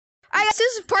guys,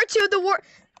 this is part 2 of the war.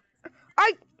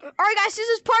 Alright, guys, this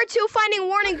is part 2 finding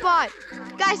warning bot.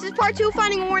 Guys, this is part 2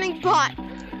 finding warning bot.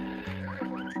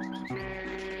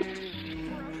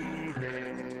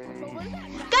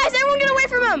 Guys, everyone get away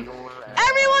from him!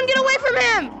 Everyone get away from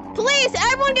him! Please,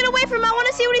 everyone get away from him. I want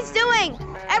to see what he's doing.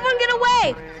 Everyone get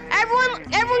away.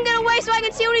 Everyone get away so I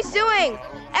can see what he's doing.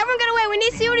 Everyone get away. We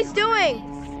need to see what he's doing.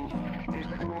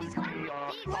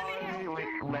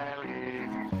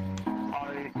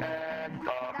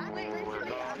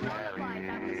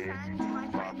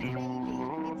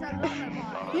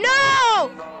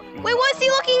 No! Wait, what's he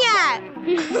looking at?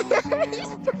 He's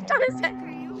pooped on his head.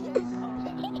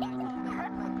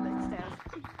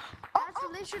 That's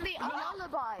literally a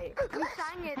lullaby. We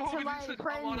sang it to my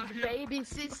friend's baby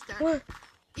sister.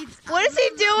 What is he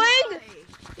doing?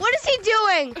 What is he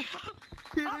doing?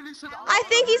 I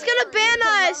think he's gonna ban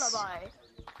us.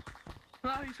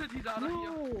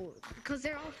 No, because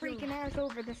they're all freaking out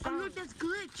over the song. Look, that's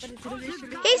glitch.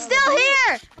 He's still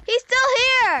here. He's still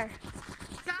here.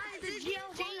 Guys, it's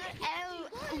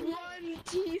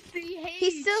GL1TCH.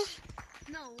 He's still.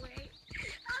 No way.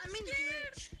 I'm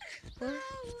glitch. What? No.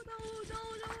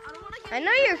 I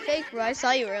know you're fake, bro. I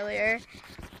saw you earlier.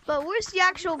 But where's the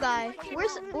actual guy?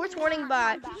 Where's warning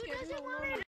bot?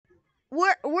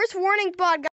 Where's warning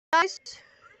bot, guys?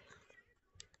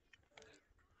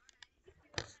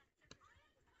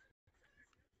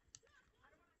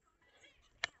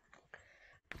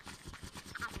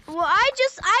 Well, I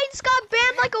just got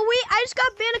banned like a week. I just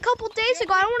got banned a couple days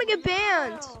ago. I don't want to get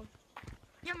banned.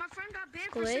 Yeah, my friend got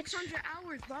banned Glitch? for 600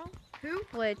 hours, bro. Who?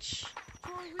 Glitch.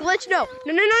 Glitch, no,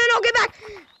 get back,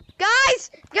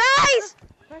 guys.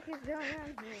 What is going on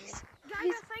here? Please,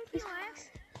 Thank you, Lex.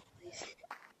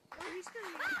 Oh, he's still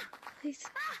here. Please,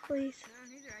 please. No,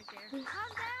 he's right there. Calm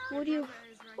down. What do you?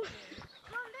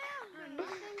 Calm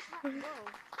down.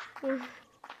 Who's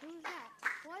that?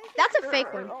 That's a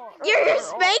fake one. You're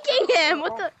spanking him.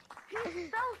 What the?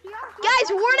 Guys,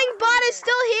 warning bot is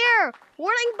still here.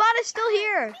 Warning bot is still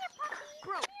here.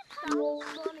 Bro,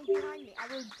 stop running behind me. I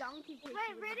will dunk you. Wait,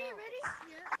 ready?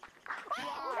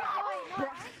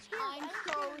 I'm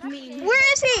so mean. Where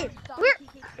is he? Where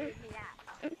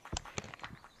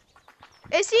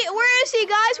is he? Where is he,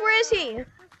 guys? Where is he?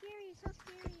 So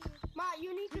scary. Ma,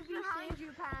 you need to be behind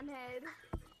you, Panhead.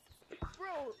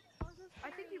 Bro, I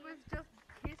think he was just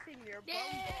kissing your bum.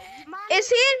 Is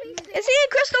he in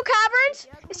Crystal Caverns?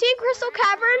 Is he in Crystal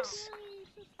Caverns?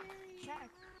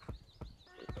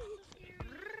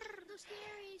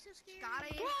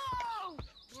 Scotty. Whoa!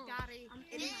 Scotty.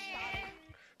 It is Scotty.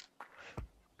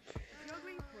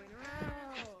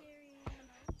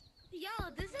 Yo,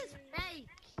 this is fake.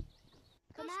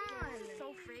 Come on. This is so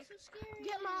fake.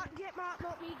 Get Mop,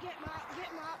 not me. Get Mop,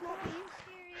 not me.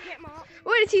 Get Mop.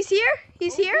 Wait, is he here?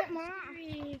 He's here? Get Mop.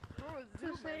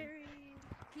 So scary.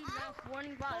 He's not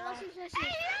warning bot.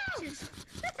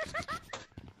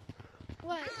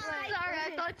 What? Sorry, I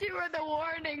thought you were the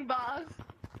warning boss.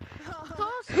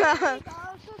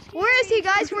 Where is he,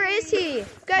 guys? Where is he?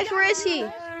 Guys, where is he?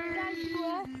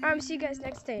 Alright, see you guys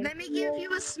next time. Let me give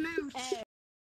you a smooch.